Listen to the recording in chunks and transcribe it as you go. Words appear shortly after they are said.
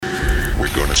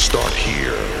gonna start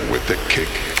here with the kick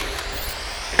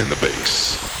and the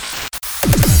bass.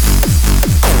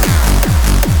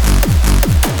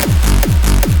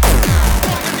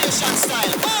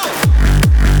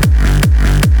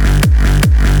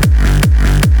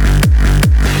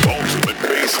 Ultimate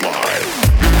bassline.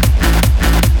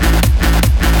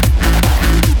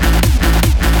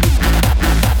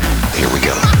 Here we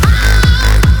go.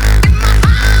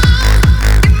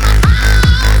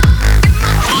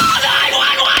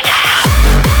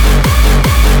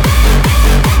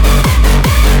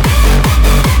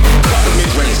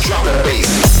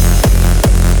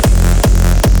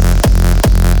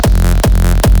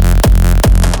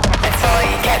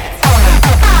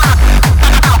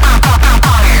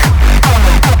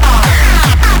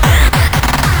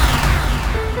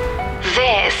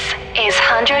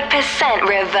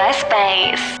 Reverse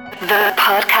Bass, the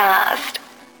podcast.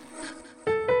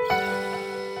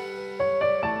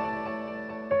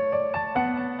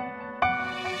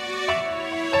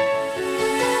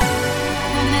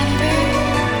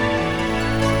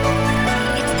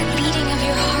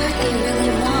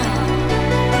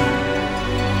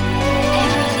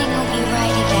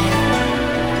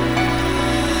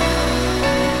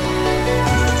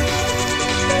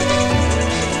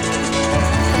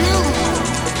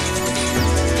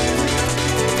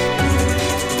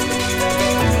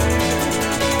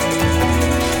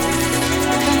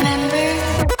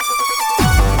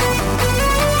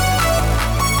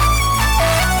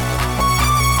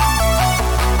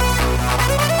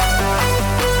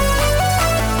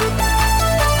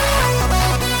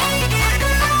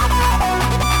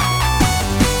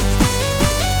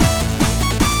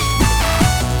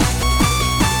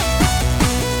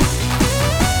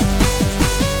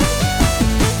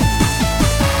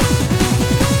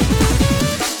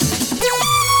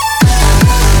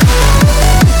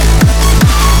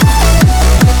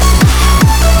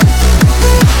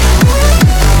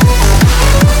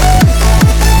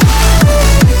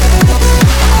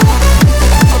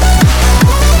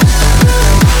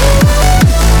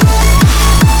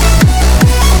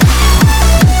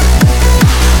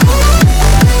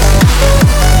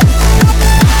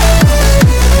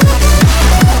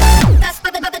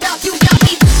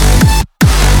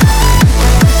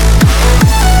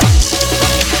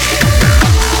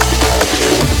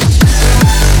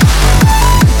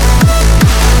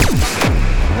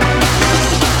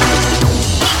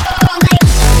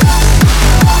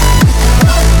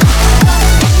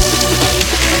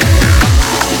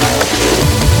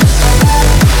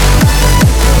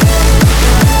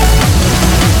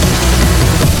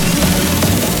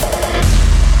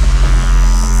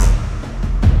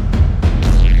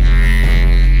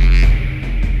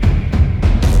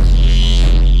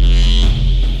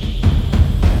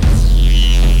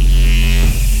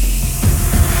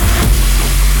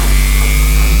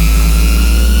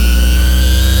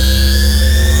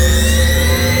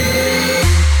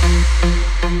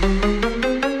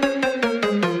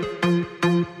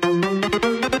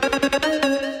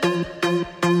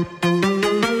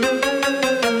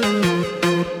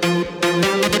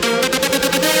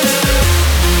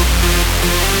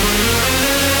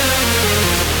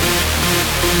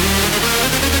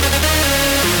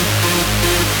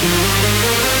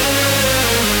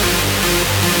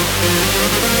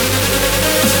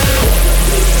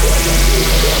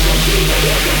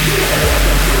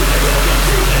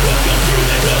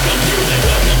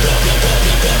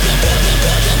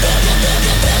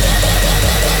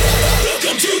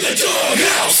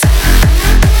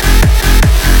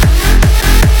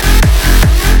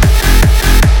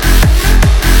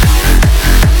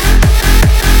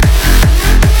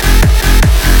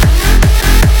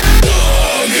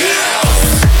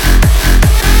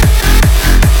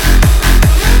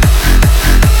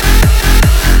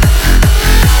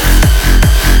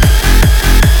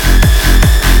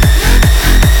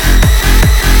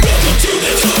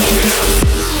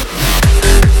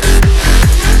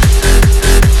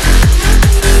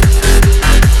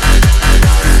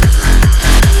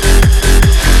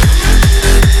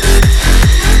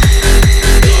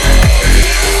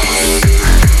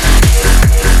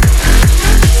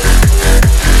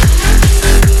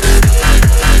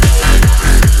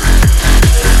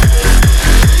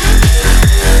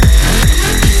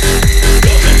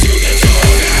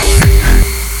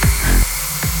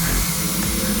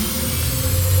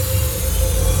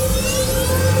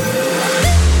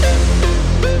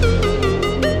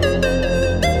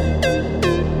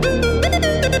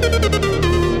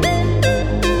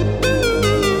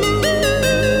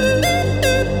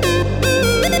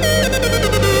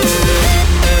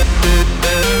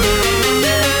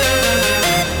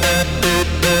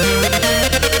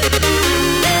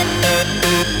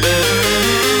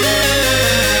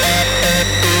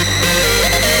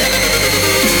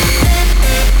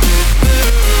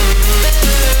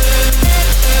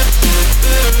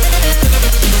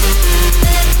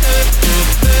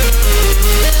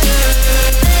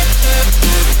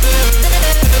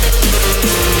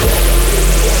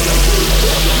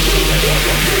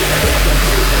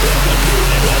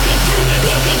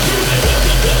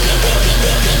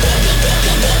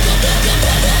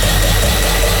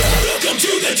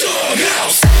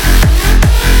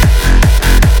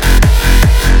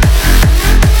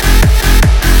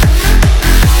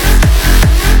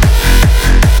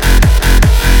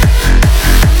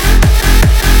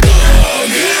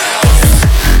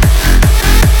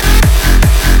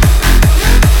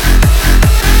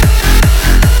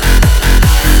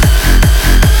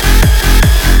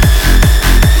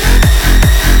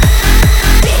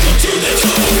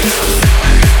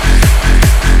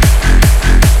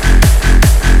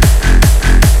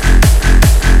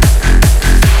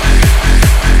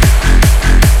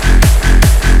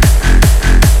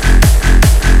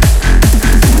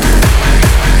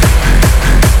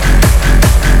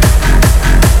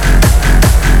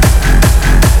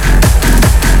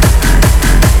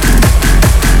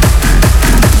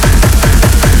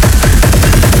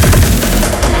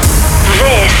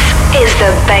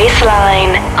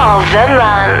 of the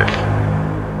month.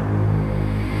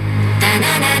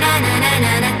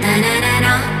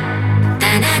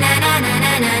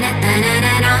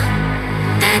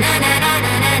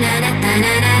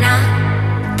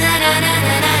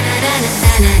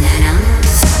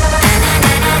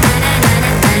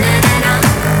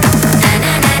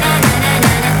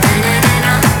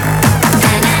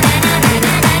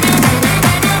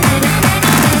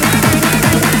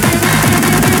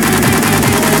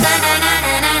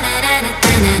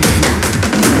 Na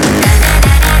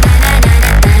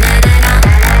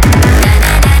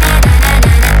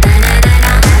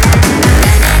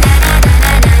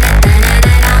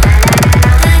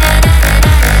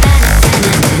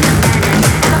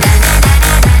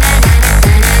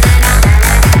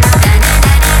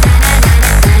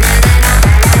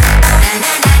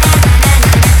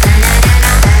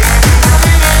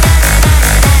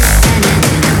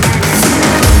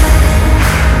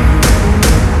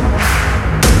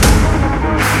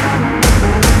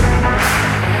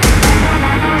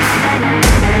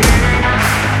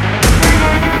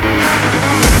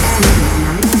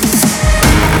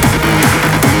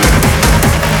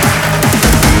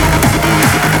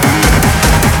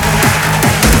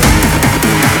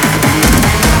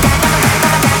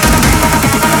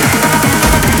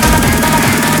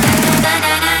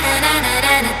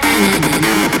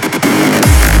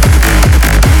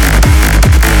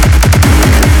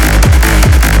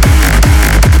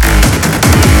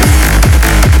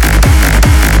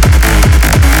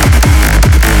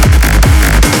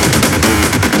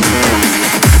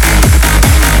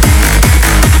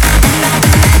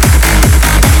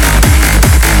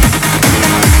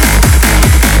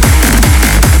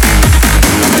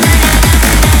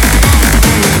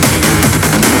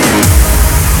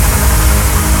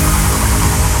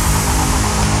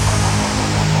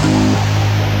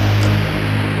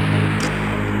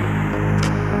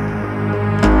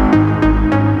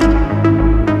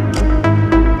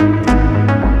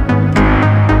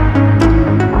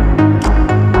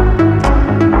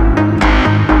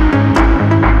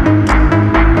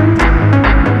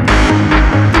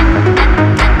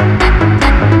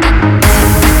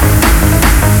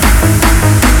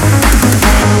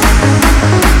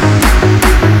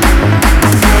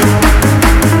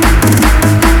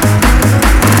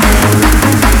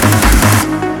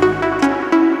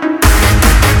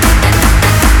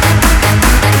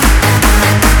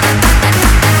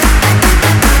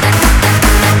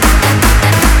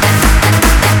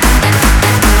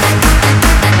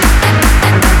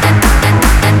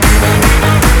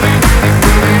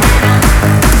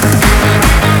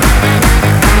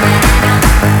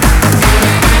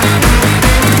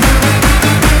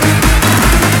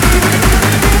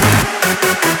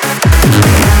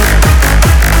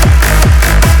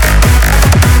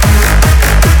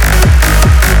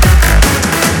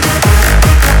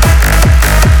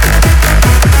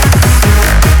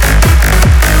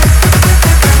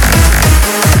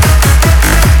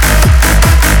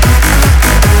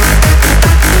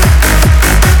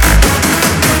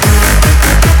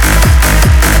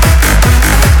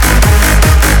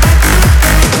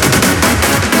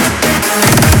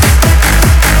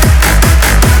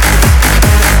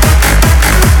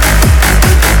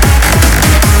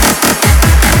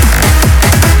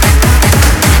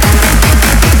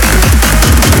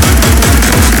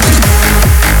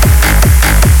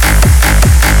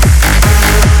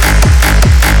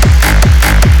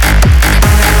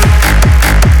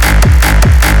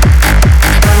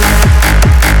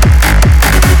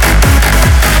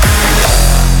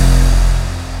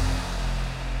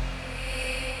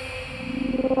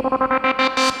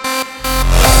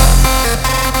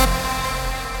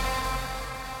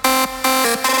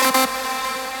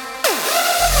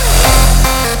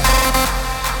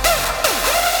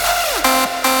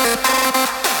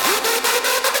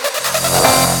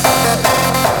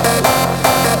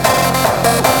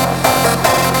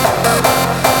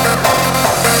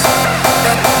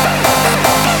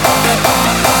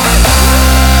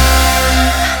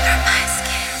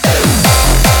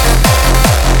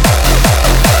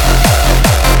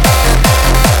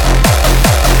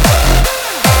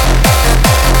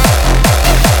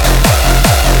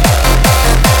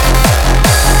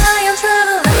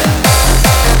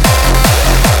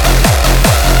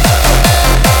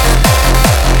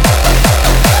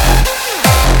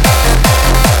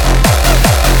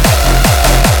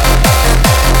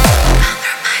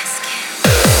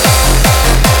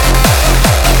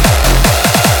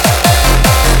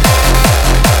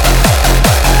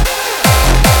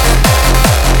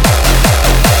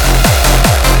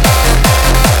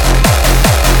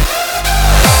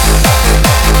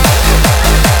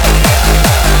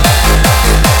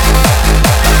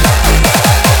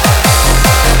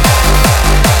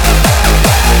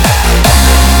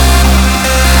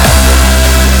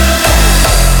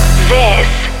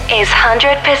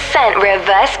 100%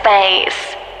 reverse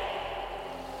bass.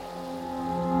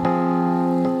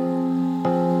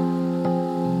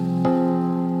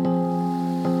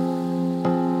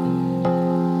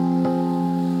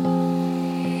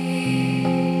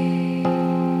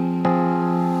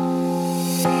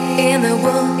 In the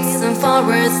woods and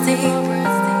forests deep,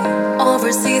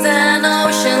 over seas and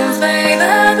oceans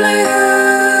faded blue,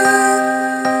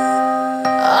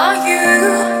 are you?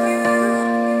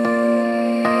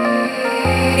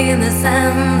 In the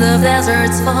sand of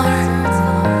deserts far,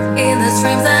 in the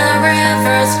streams and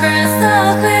rivers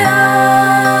crystal clear,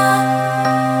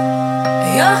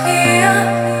 you're here.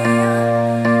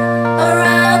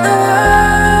 Around the world,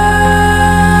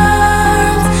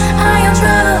 I am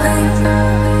traveling.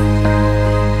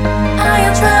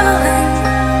 Traveling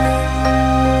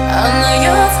under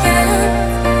your skin,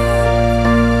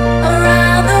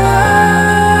 around the world.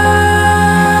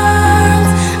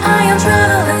 I am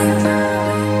traveling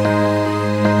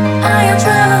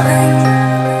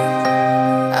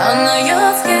under your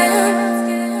skin.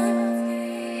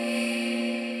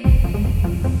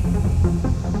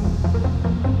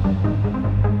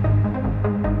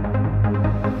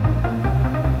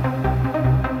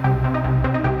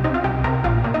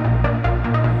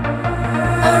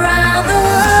 Around the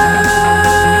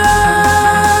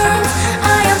world, I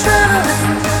am traveling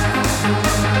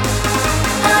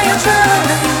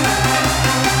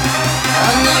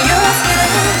under your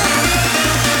skin,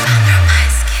 under my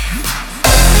skin.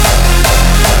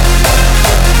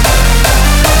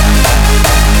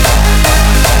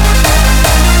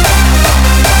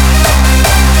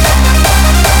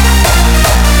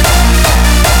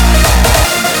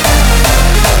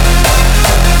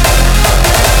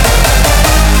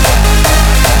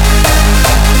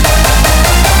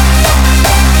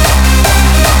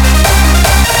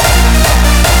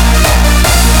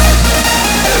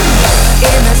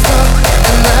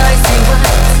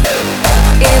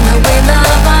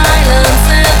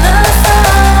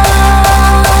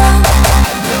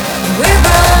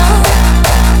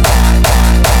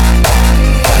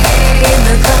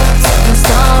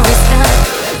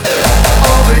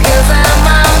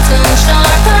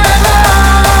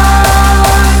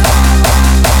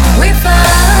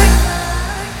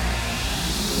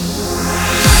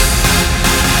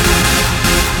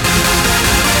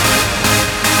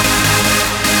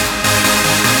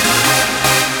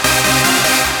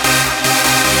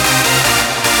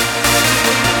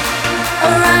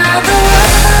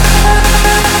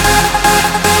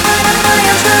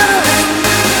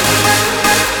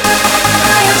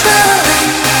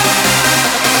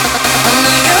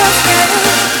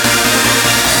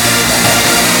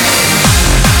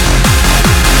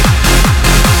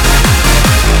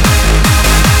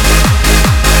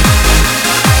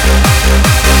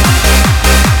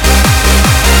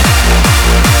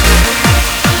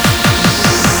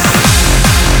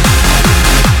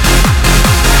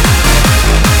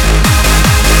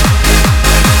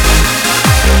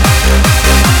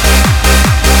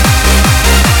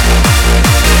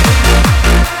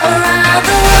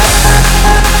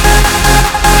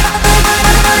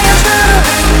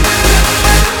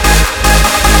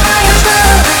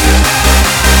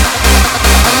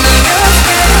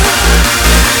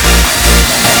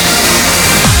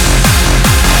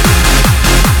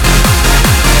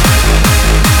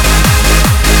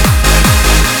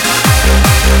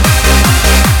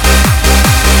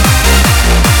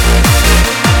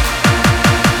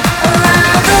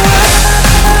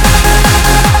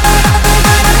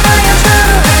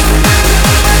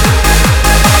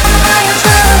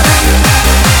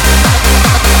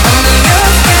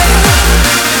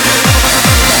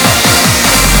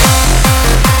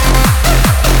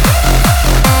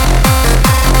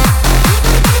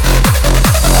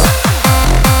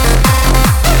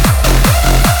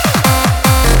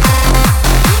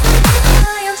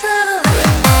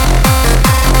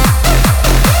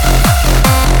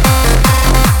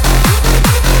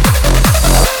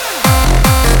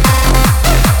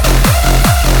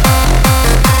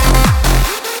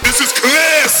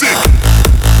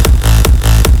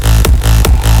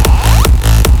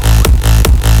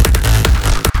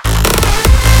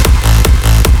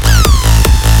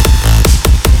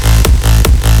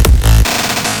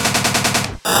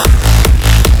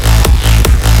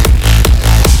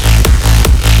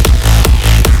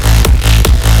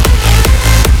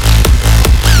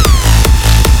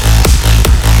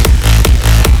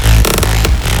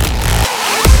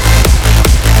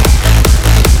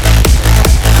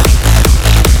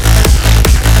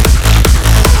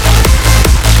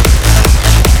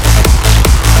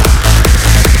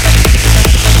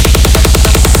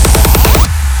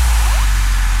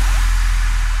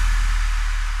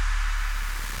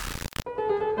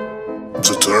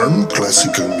 term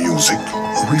classical music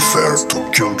refers to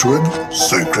cultured,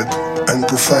 sacred, and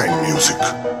profane music.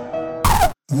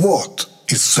 What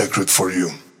is sacred for you?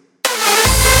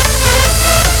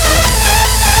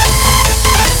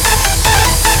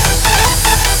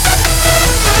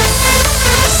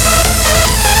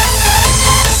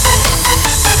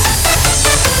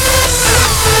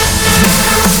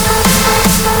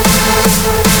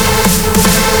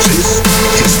 This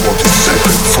is what is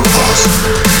sacred for us.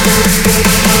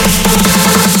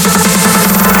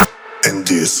 And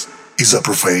this is a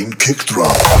profane kick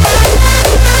drum.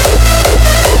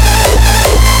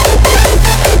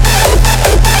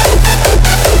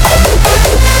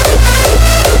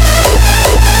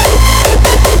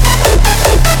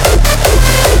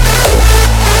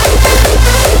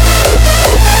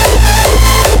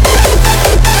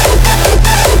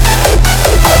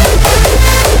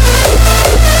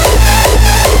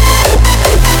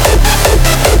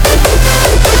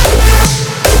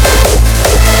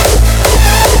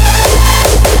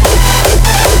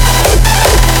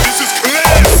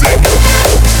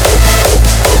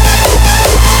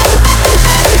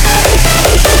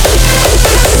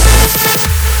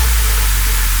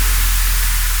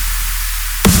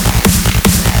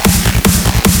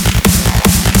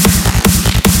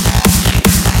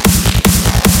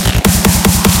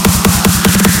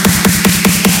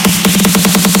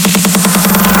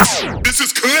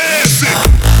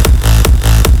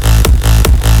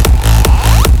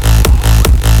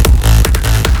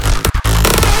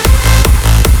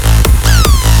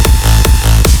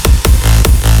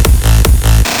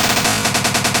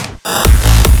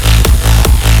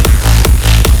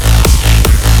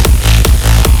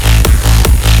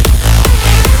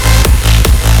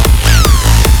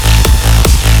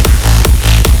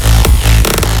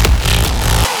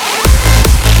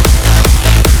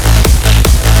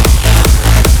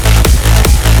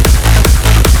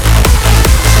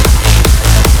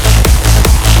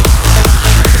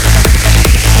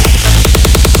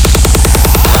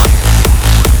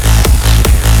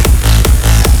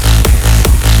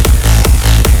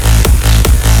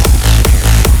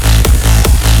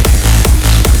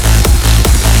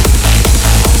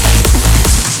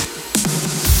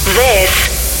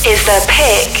 Is the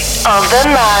pick of the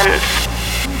month.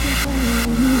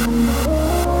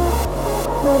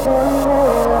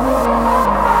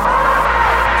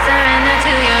 Surrender to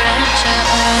your rapture.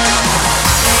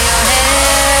 Lay your head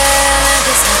like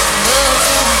it's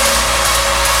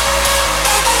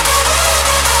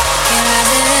can't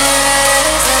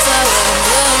resist, that's why we're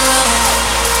wrong.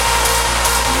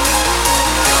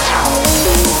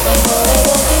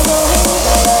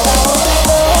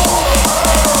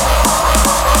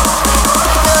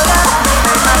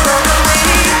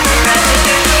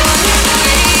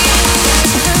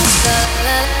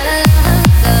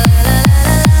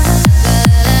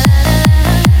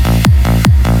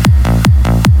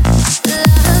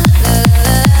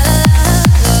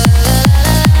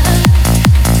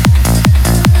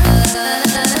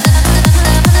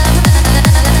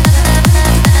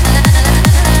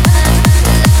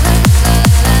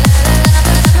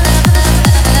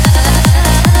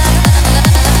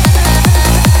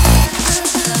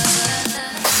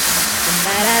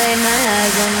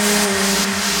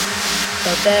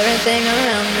 Everything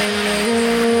around me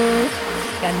knew.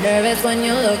 Got nervous when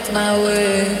you looked my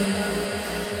way,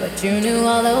 but you knew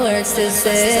all the words to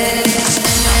say.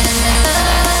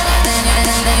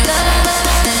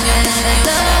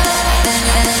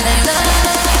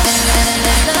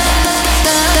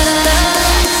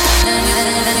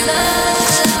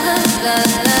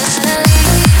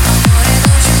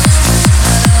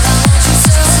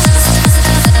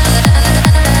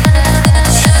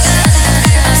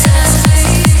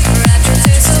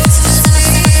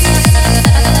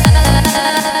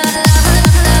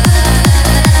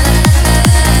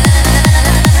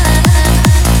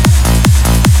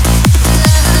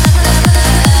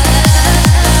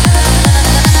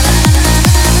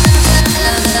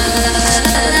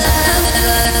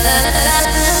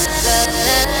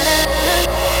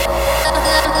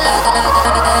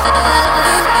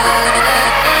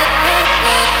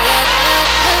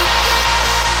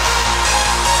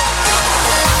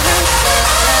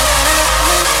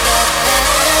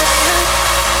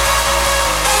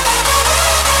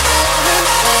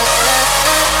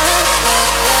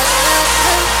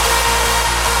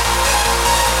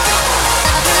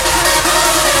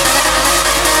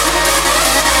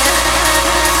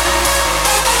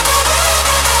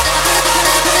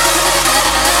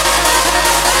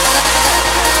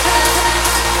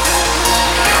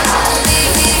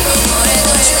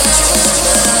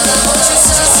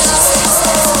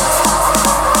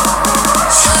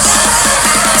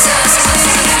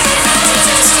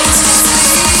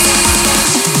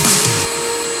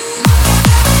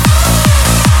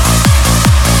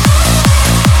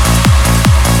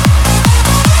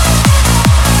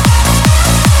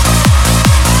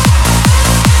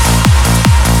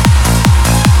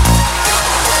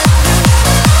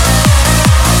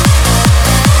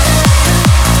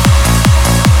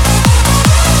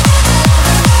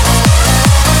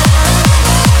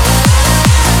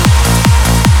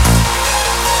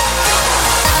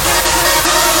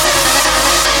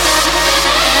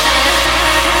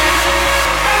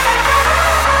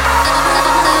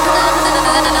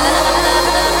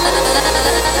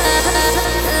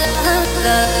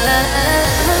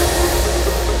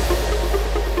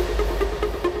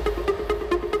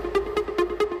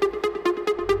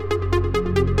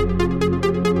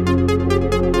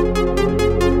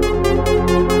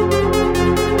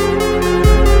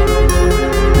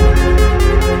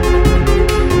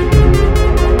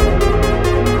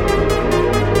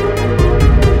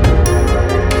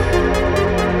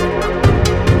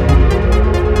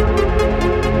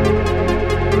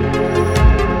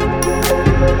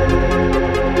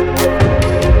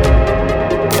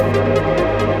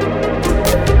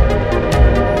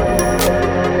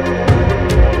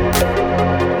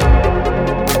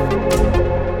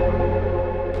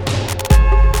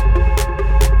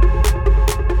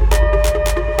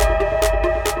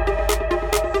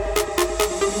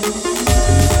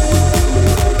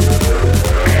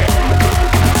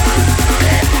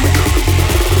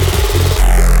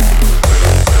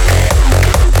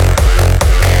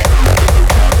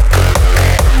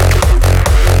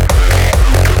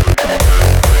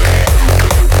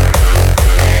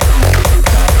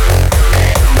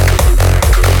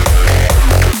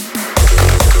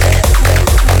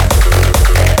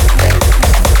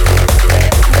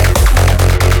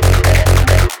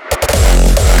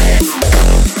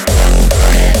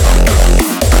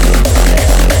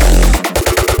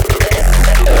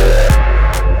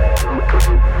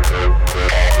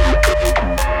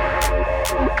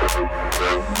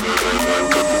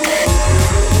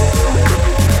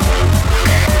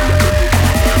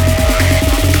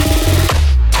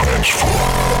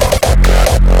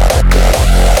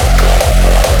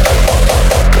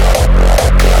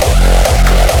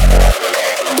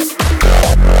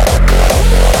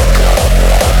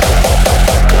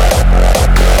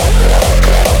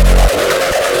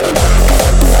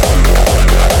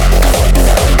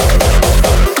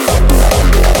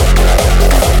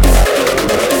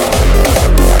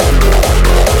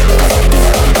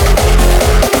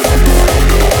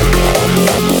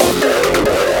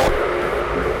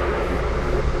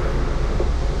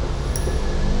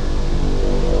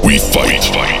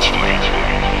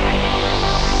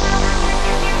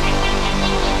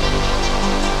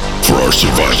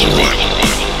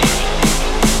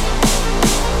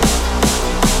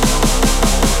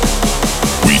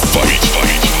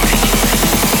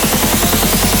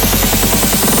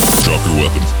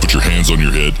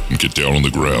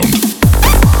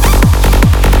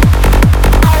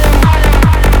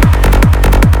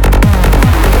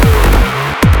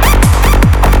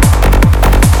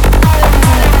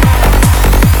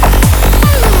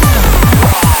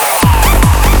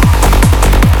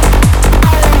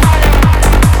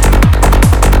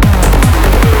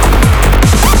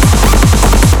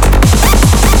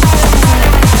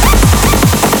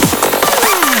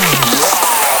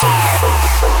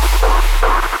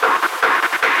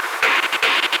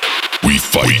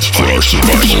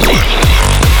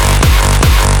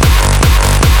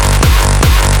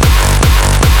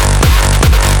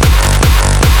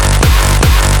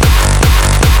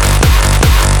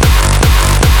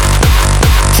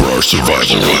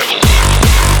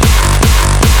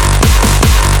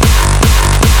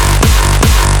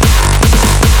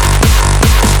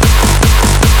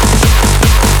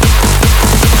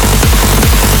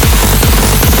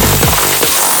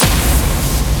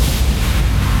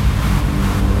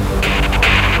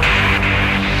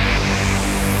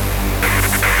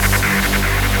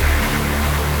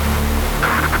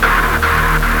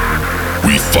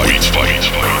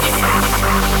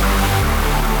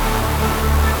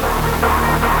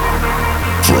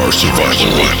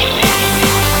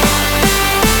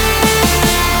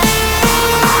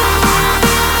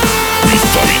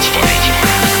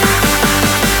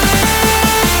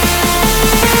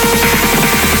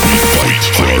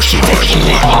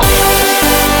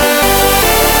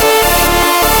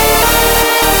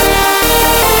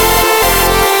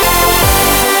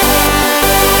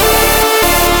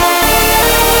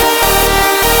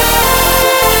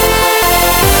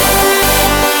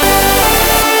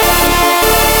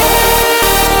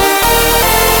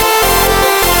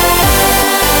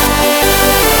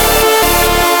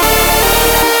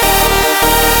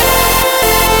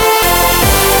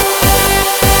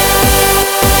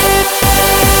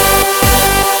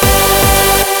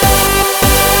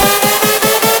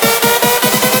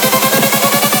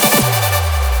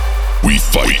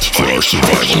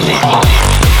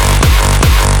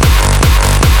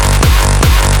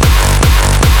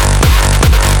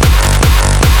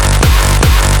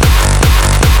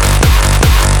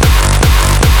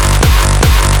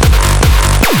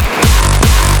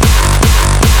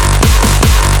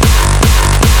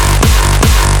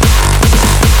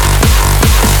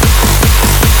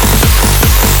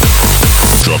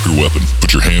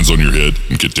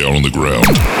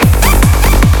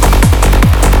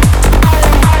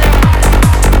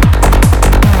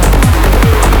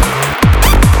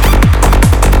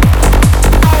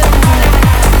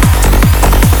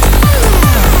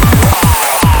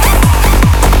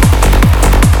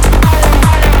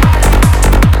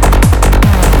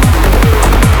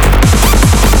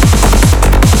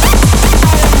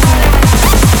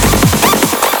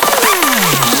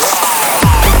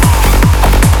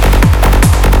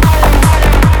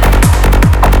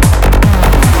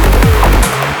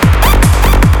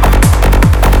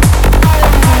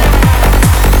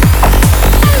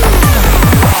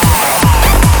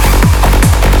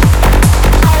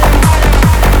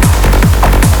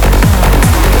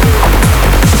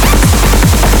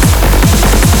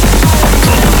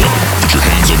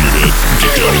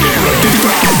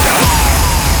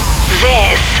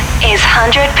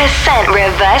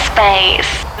 Reverse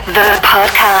Bass, the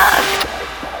podcast.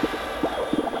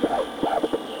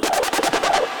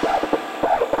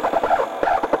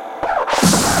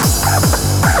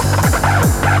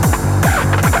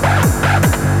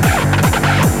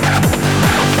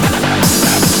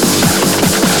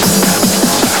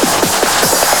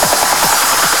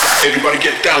 Everybody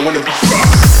get down when the beat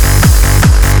drops.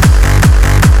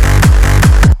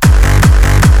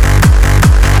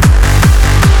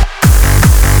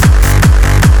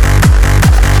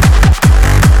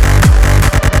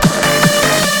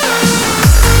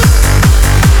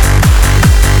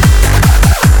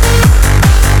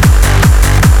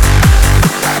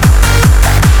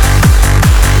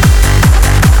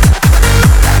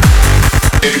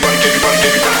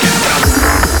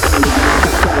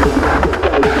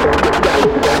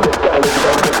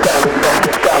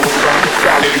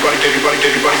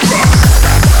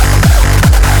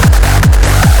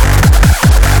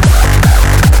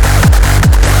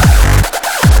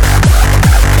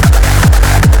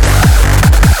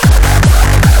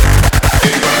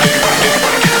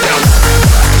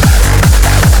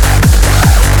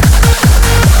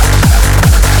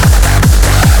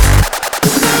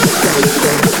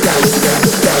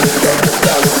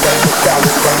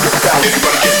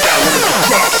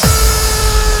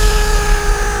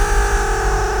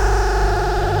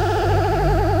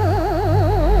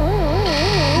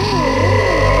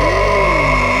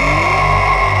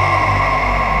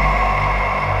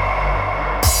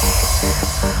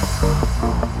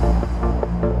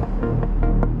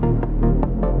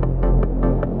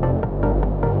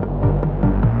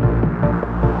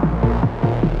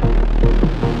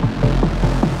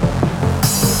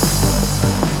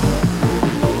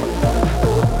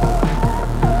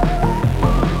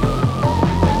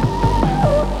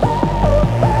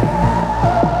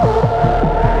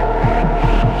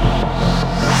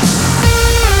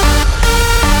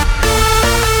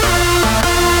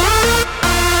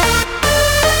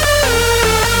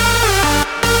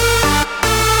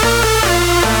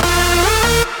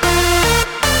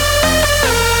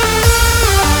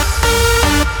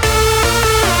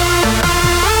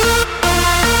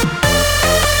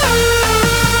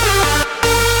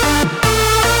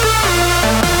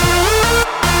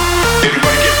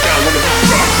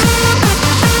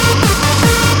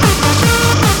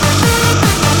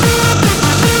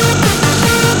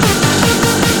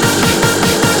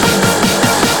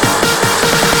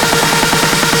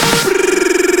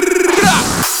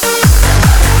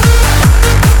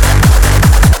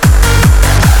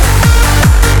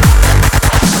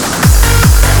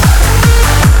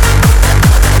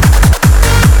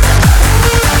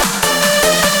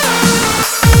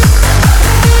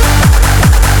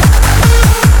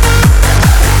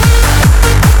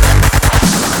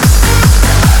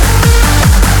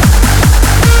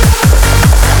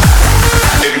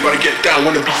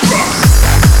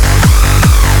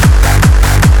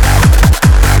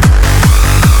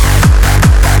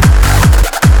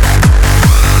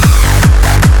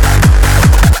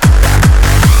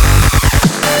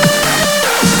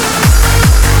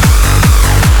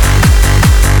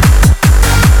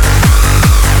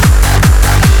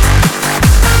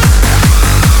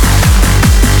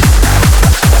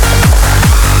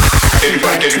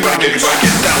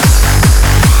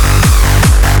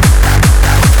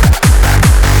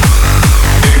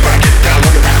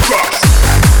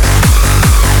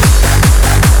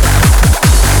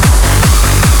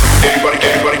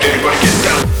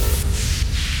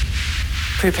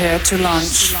 Prepare to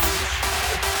launch.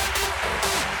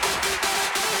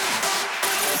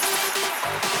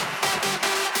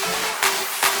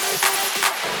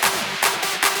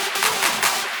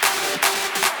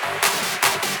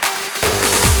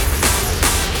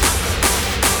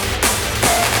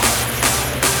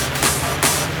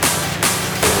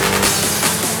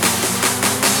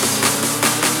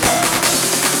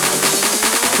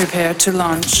 Prepare to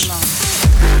launch.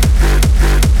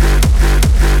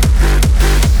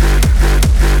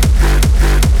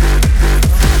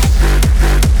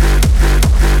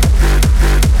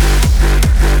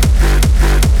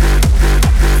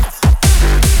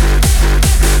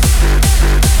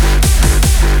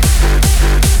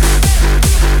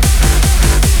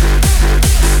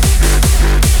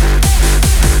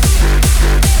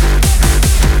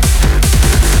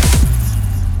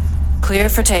 Clear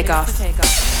for takeoff.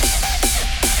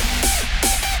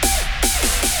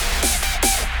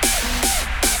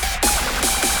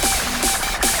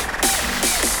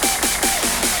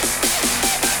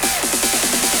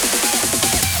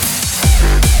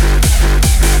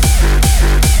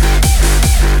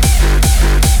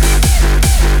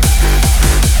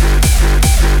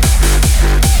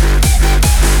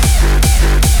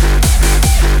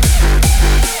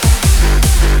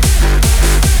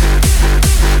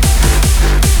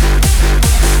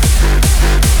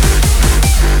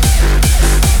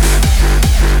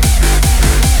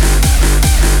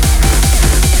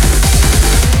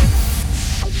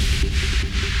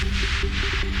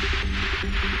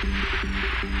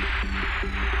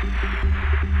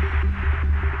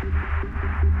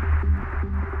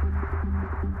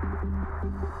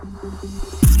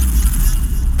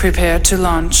 Prepare to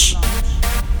launch.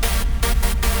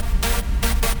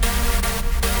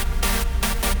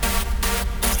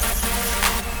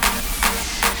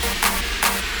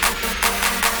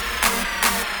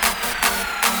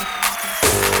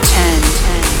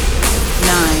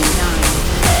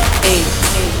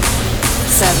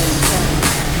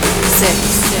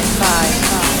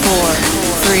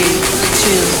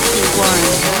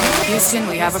 Houston,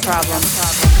 we have a problem.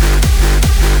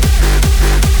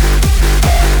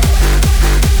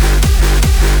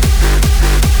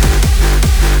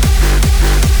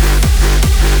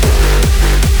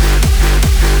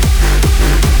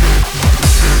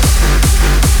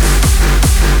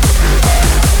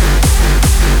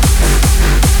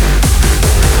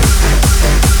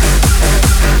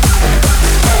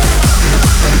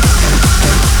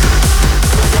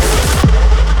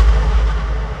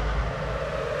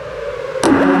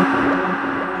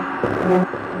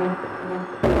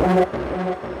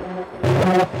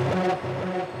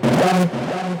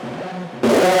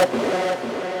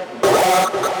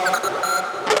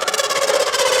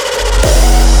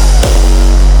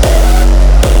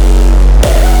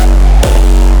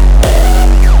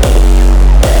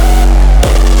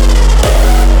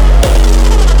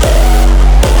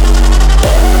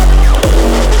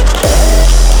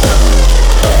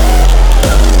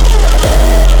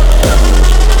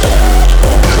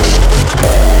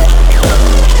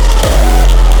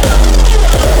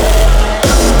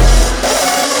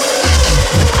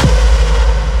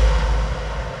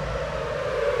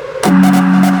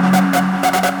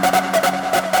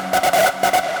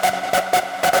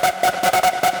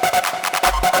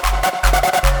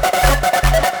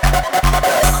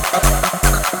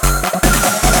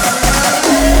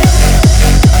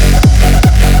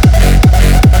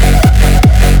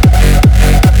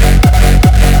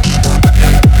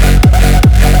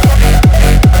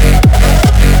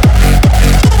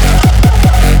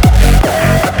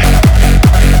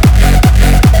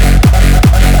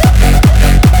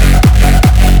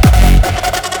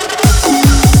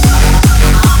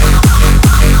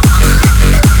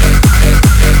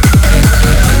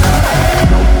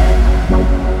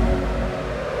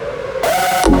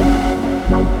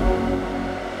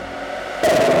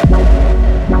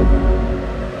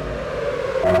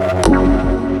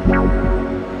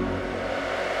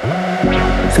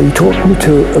 So he taught me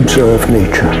to observe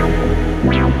nature,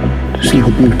 to see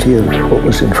the beauty of what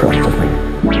was in front of me.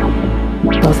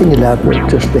 Nothing elaborate,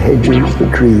 just the hedges,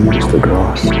 the trees, the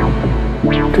grass.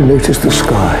 To notice the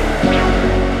sky.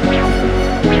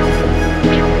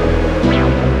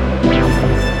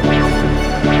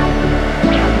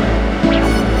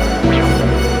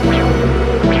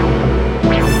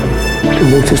 To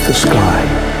notice the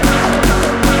sky.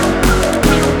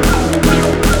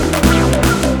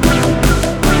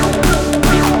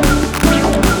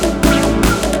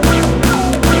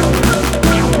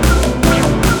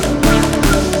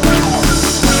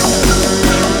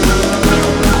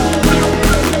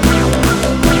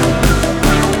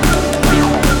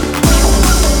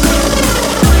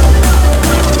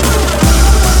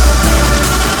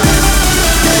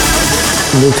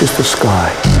 noticed the sky.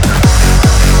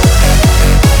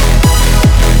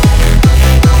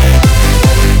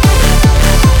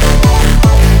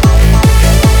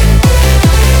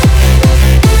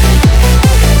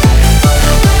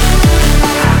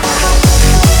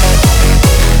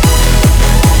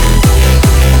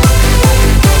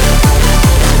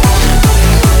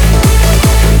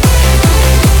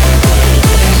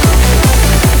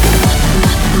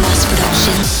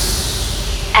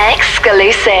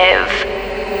 Exclusive.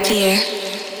 Fear,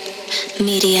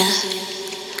 media,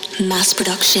 mass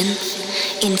production,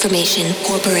 information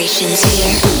corporations.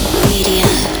 Fear, media,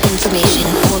 information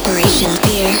corporation.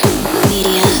 Fear,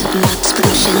 media, mass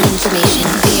production, information.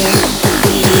 Fear,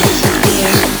 media,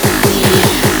 fear, media,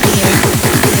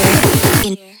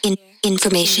 fear,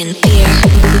 information. Fear,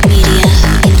 media,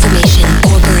 information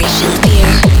corporation. Fear,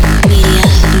 media,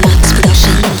 mass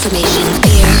production, information.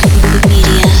 Fear,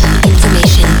 media,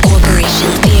 information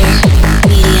corporation. Fear,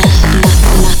 media,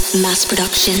 mass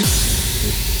production.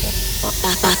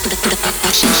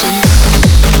 Production.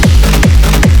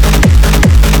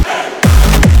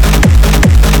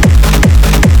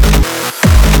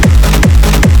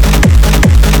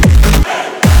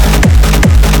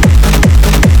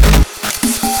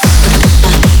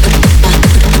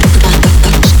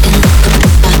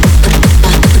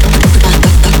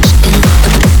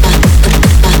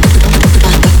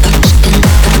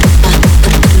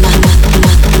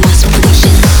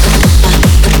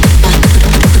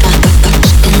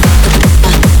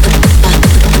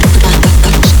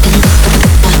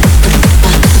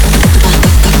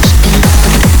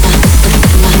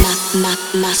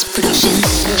 Mass production.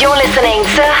 You're listening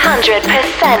to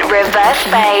 100% Reverse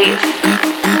Phase.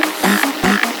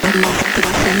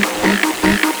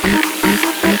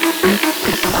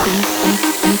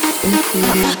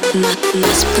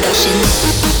 Mass production.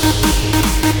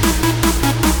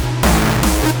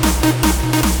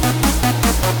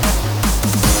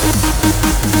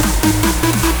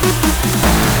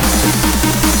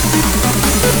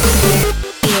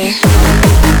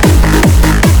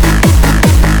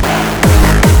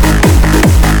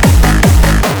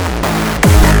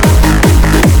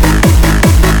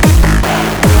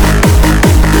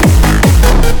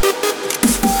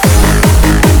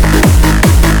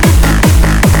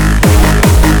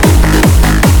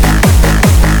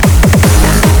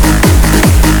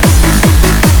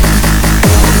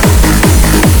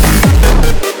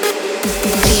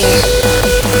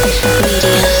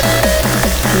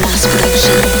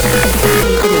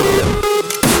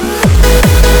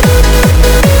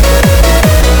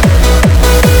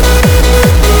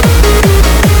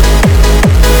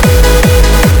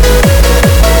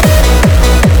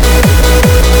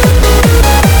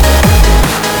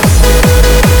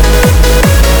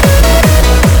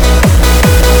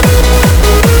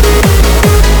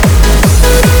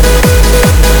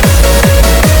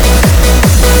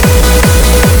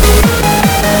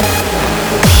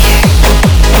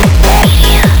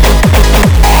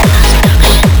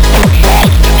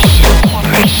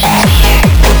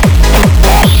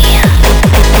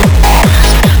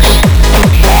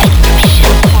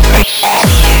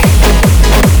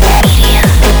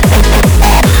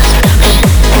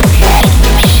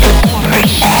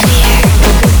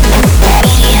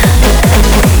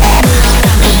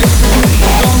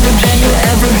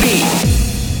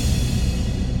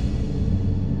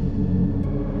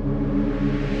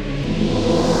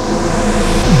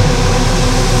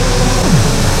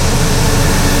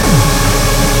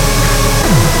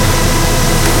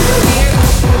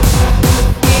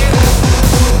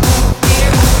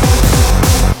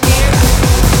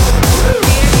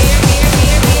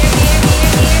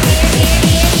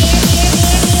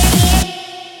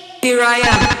 Here I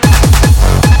am. Here I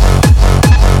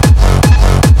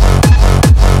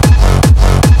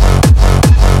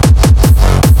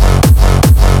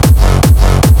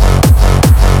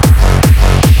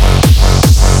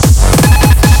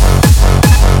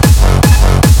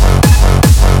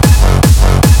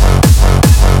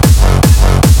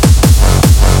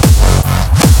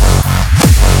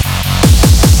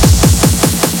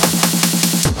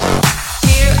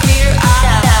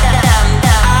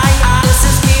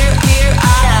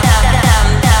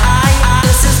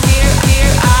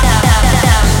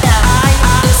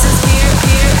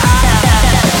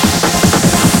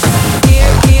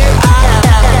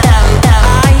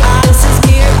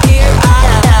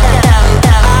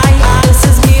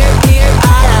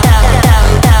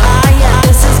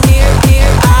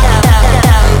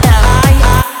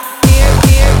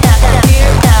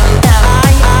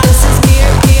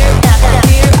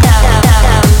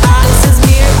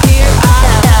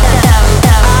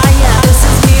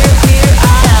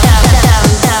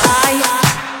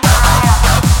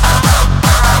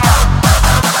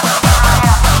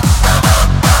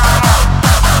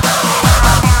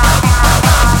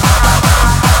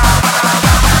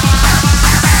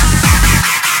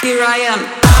I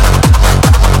am.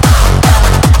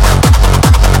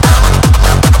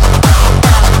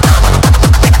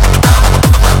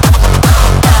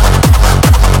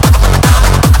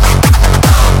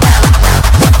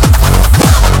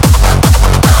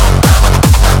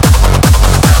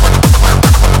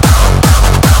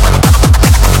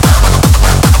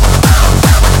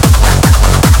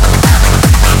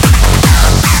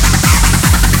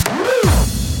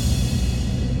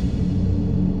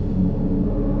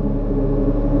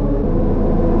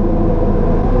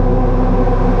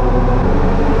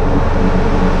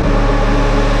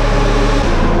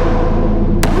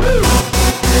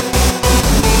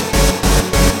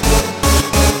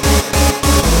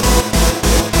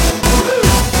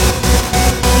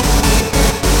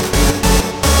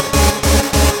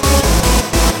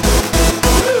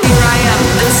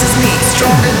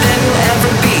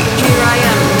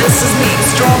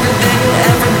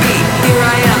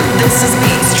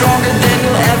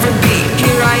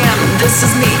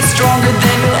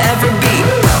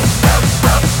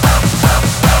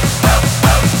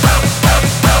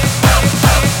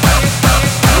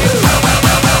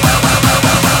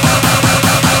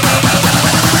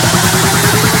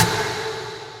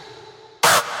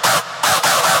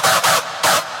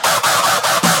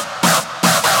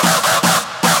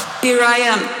 Here I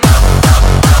am.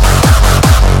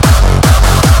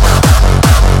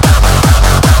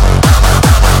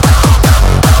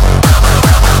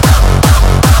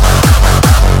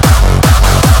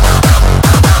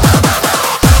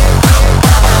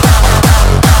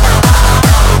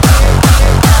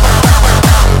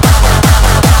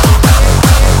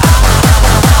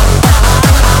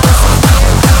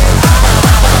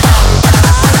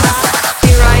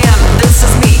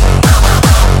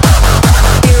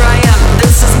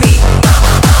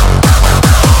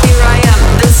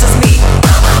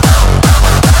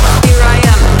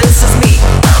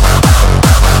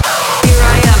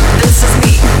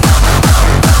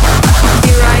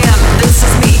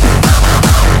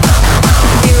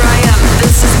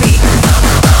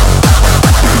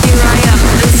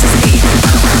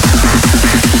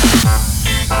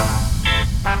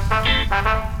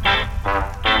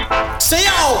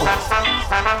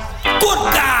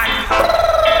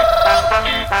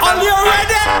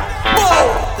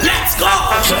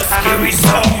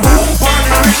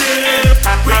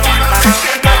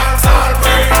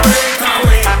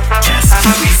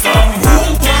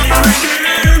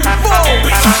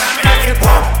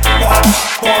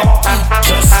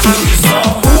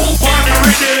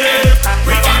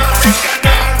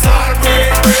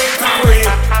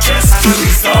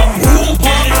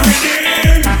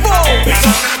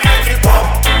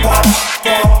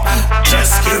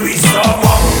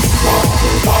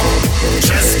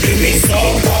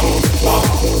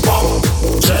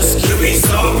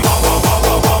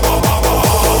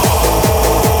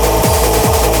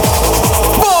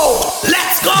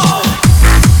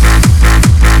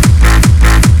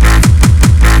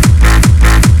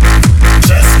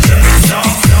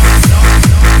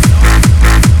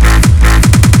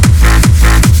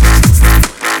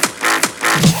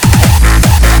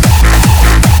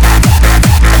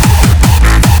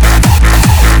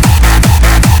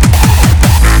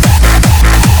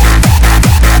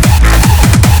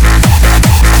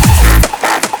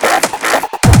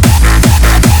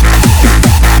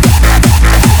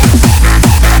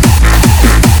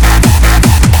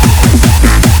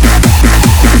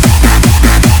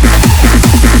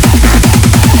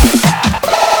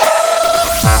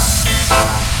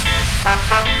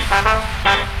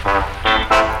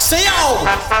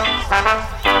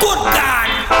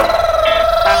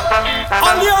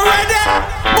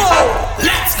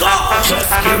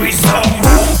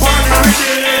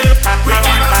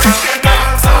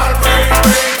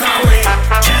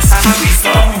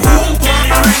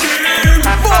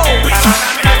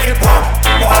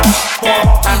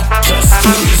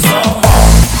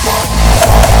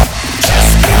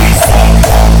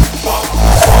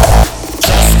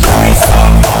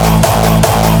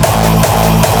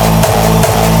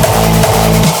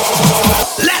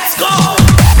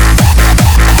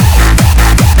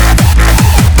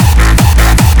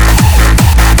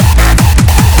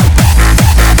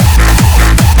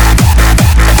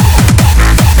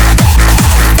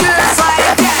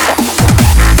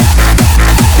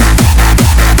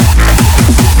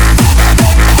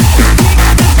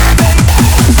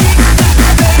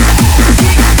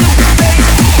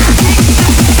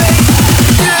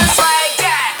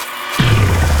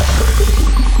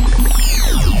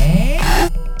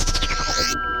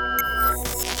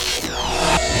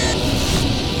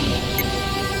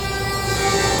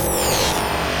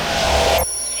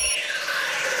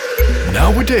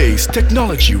 Nowadays,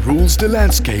 technology rules the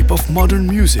landscape of modern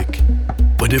music.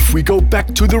 But if we go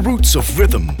back to the roots of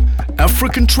rhythm,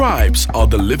 African tribes are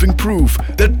the living proof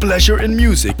that pleasure in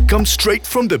music comes straight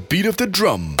from the beat of the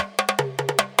drum.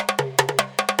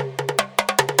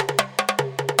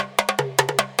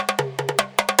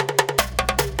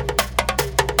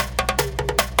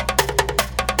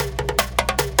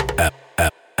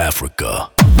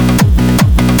 Africa.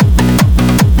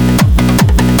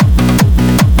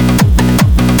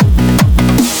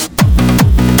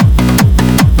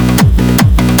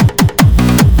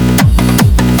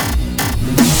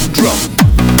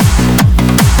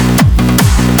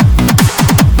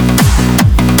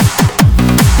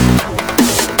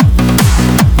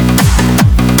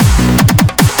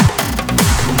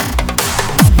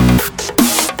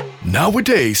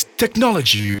 Nowadays,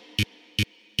 technology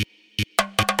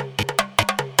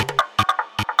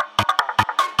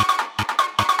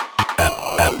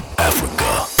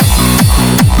Africa.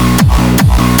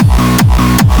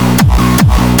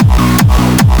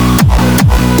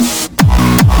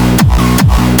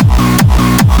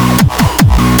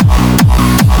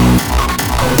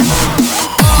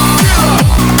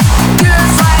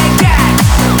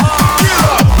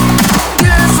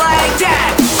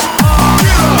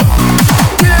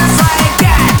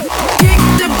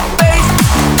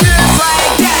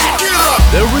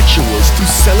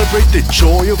 Celebrate the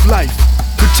joy of life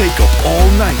could take up all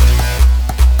night.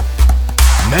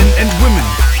 Men and women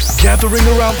gathering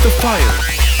around the fire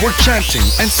were chanting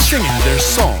and singing their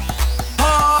song.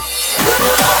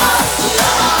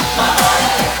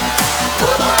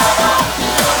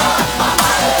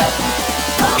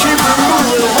 Keep it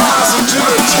moving, rising to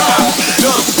the top.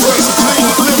 Dark breaks, clean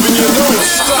living, you don't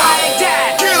stop.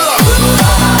 Get up!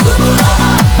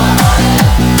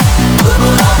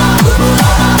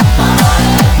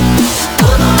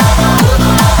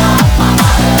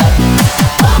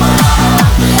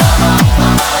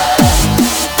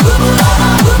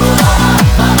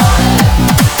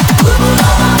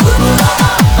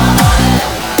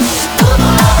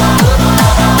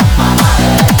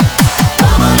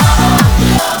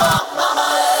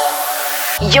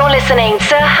 You're listening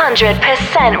to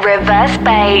 100% reverse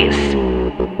bass.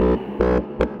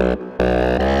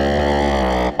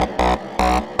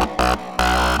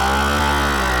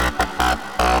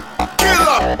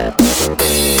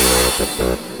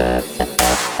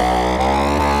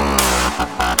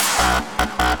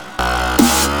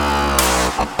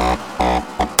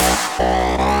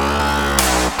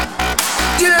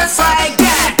 Just like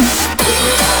that.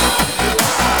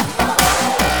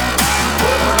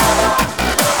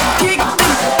 Kick the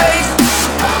bass.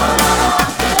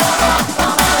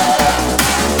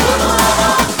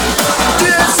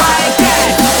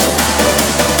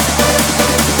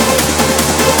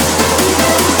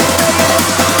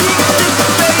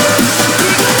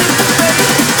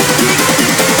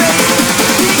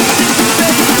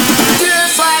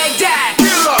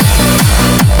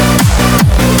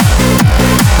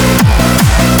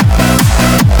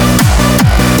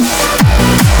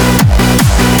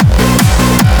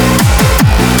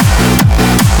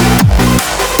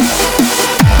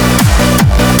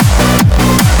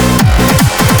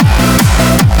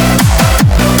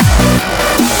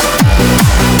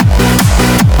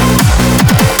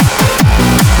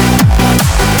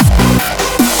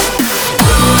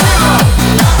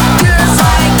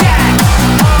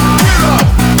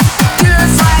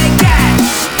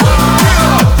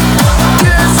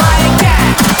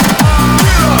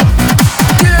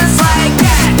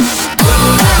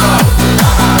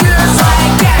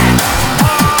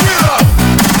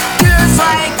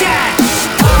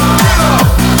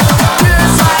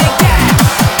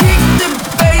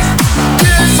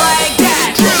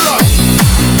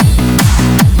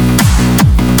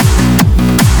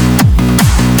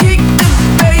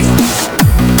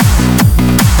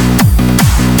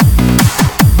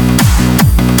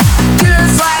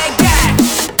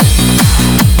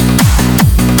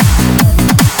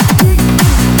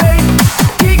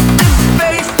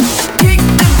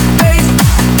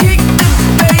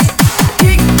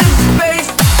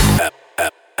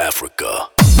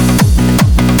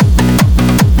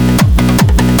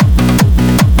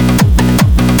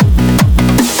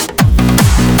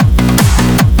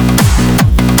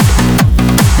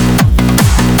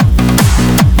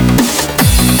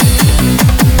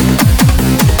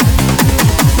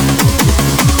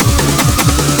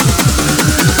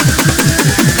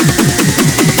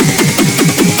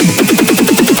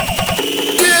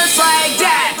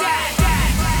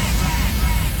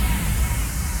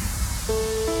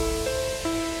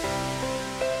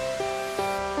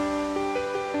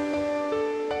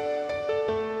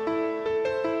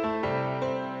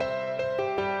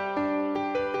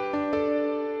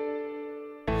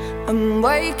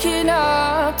 Waking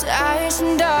up to ash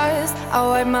and dust. I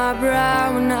wipe my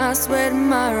brow and I sweat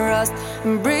my rust.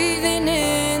 I'm breathing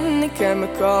in the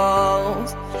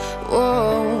chemicals.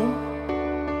 Whoa.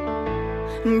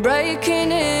 I'm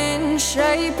breaking in,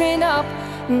 shaping up,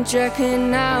 and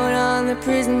checking out on the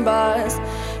prison bus.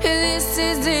 This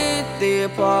is it, the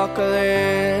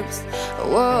apocalypse.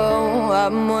 Whoa,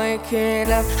 I'm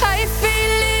waking up. I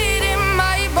feel it in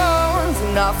my bones,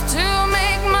 enough to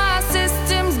make my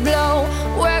systems blow.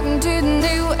 Welcome to the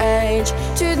new age,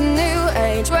 to the new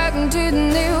age. Welcome to the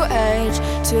new age,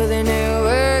 to the new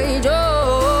age.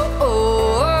 Oh,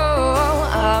 oh, oh, oh.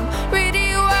 I'm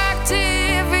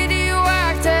radioactive,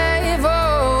 radioactive. Oh,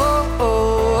 oh,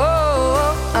 oh,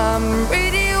 oh. I'm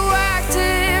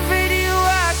radioactive, radioactive.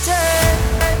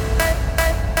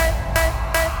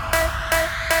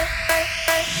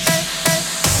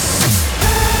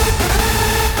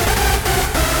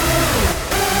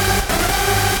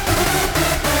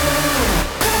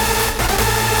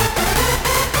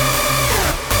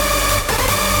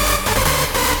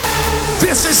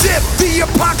 This is it, the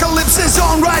apocalypse is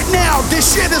on right now.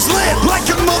 This shit is lit like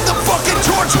a motherfucking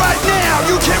torch right now.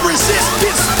 You can't resist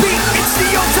this beat, it's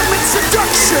the ultimate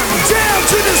seduction. Down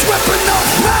to this weapon of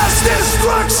mass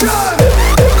destruction.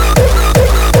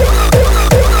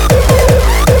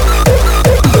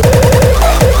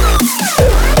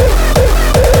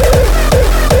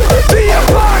 The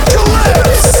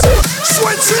apocalypse,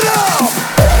 switch it up.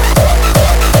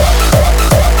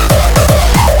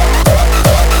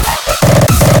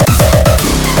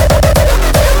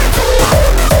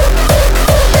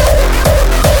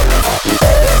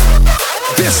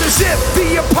 This is it,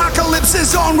 the apocalypse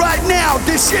is on right now.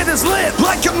 This shit is lit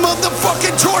like a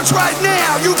motherfucking torch right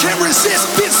now. You can't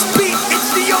resist this beat,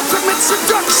 it's the ultimate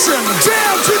seduction.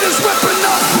 Down to this weapon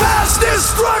of mass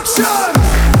destruction.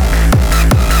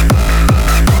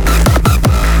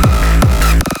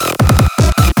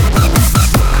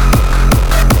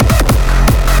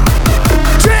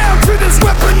 Down to this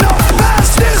weapon of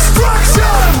mass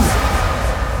destruction.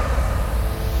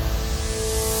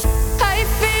 I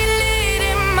feel it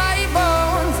in my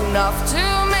bones, enough to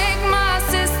make my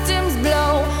systems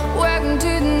blow. Welcome to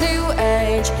the new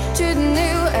age, to the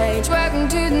new age. Welcome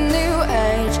to the new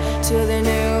age, to the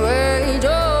new age. Oh,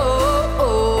 oh,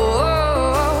 oh,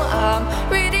 oh. I'm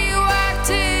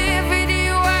radioactive,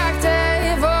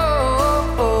 radioactive. Oh,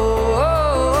 oh, oh,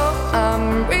 oh.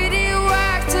 I'm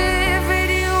radioactive,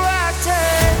 radioactive.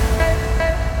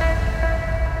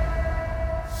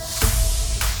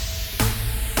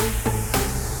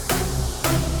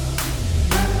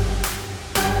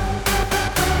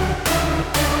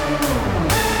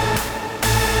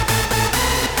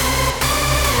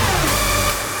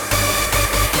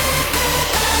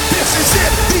 This is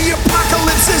it, the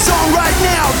apocalypse is on right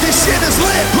now. This shit is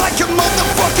lit like a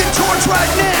motherfucking torch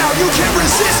right now. You can't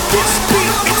resist this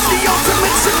beat, it's the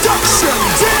ultimate seduction.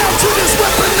 Down to this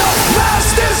weapon of mass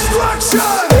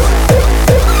destruction.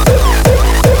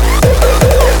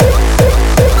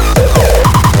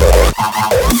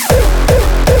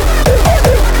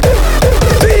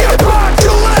 The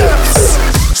apocalypse,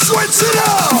 switch it up.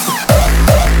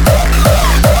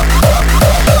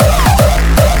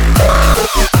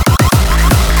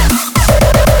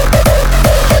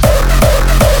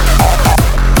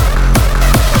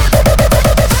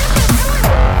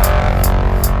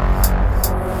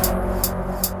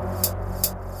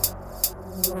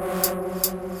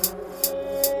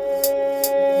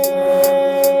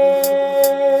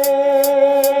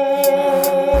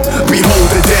 Behold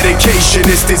the dedication,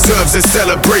 this deserves a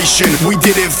celebration. We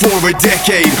did it for a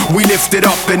decade, we lifted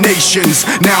up the nations.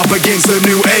 Now begins a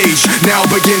new age, now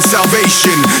begins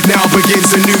salvation. Now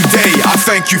begins a new day, I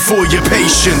thank you for your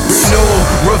patience. Renewal,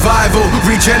 revival,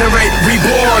 regenerate,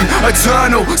 reborn.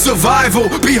 Eternal survival,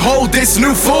 behold this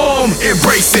new form.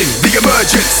 Embracing the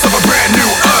emergence of a brand new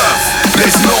earth.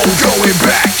 There's no going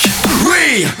back,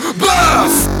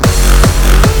 rebirth.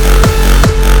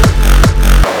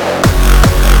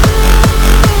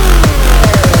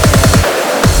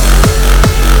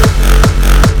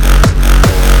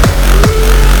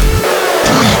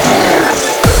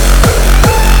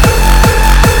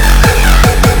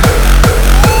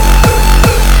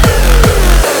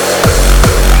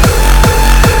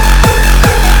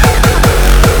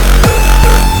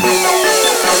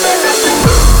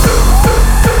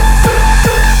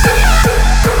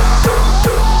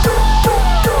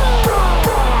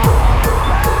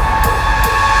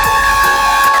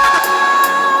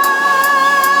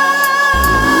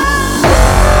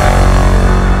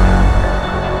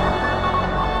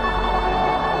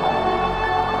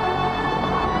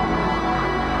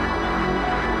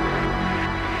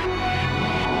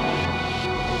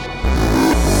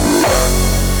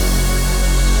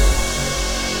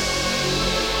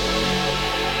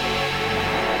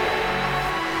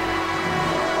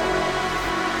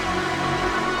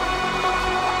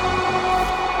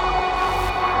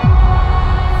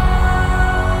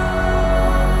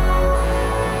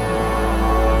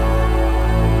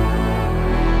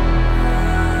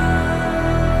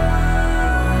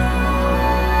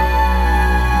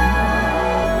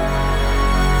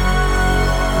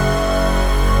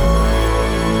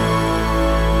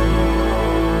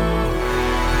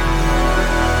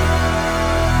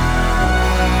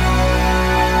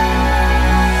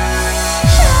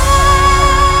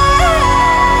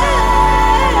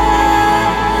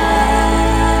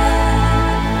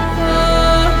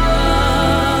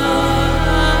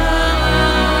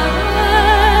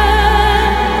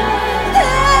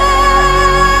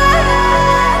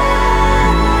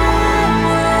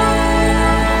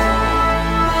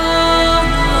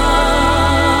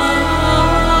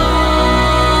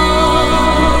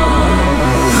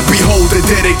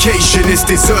 dedication, this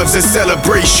deserves a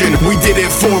celebration. We did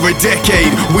it for a decade,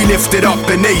 we lifted up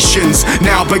the nations.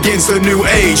 Now begins a new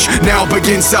age, now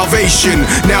begins salvation,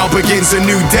 now begins a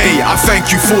new day. I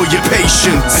thank you for your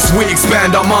patience. As we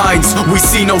expand our minds, we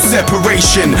see no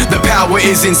separation. The power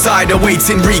is inside,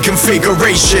 awaiting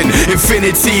reconfiguration.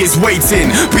 Infinity is waiting,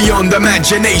 beyond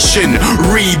imagination.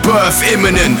 Rebirth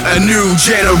imminent, a new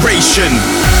generation.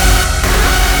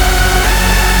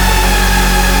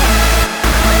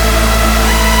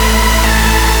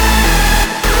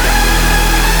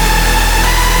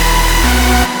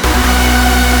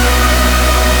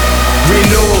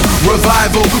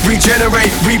 Revival,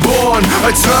 regenerate, reborn,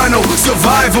 eternal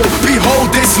survival.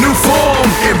 Behold this new form,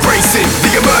 embracing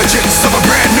the emergence of a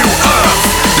brand new earth.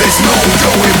 There's no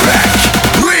going back.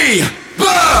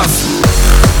 Rebirth.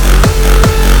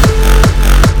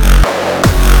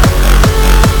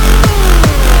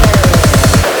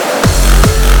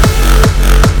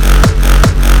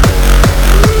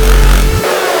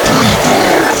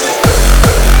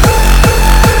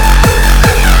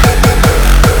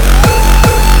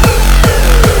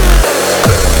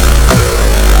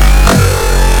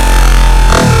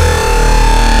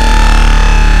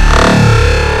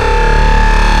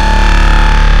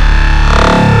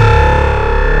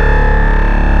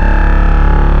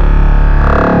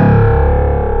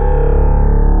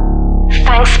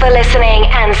 Thanks for listening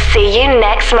and see you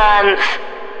next month.